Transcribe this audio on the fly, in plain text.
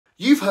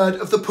You've heard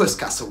of the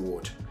Puskás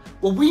Award.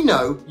 Well, we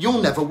know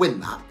you'll never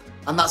win that,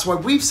 and that's why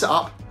we've set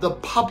up the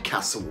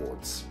Pubkas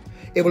Awards.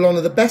 It will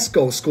honour the best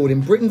goals scored in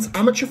Britain's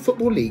amateur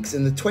football leagues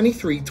in the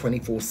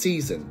 23-24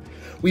 season.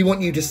 We want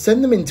you to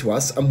send them in to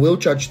us and we'll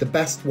judge the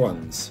best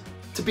ones.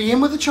 To be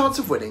in with a chance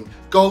of winning,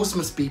 goals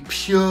must be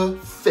pure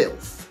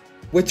filth.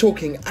 We're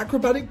talking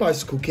acrobatic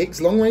bicycle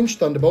kicks, long-range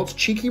thunderbolts,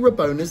 cheeky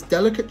rabonas,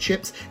 delicate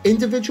chips,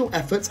 individual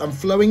efforts and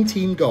flowing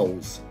team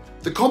goals.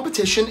 The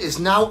competition is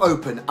now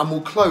open and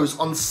will close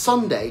on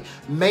Sunday,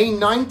 May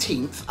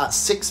 19th at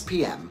 6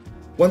 p.m.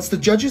 Once the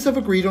judges have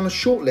agreed on a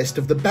shortlist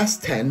of the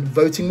best 10,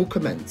 voting will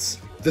commence.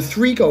 The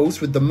 3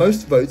 goals with the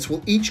most votes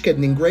will each get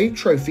an engraved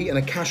trophy and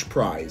a cash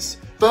prize.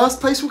 First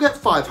place will get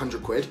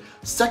 500 quid,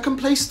 second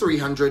place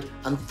 300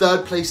 and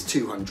third place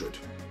 200.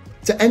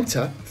 To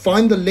enter,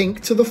 find the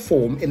link to the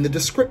form in the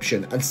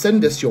description and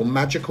send us your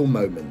magical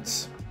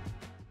moments.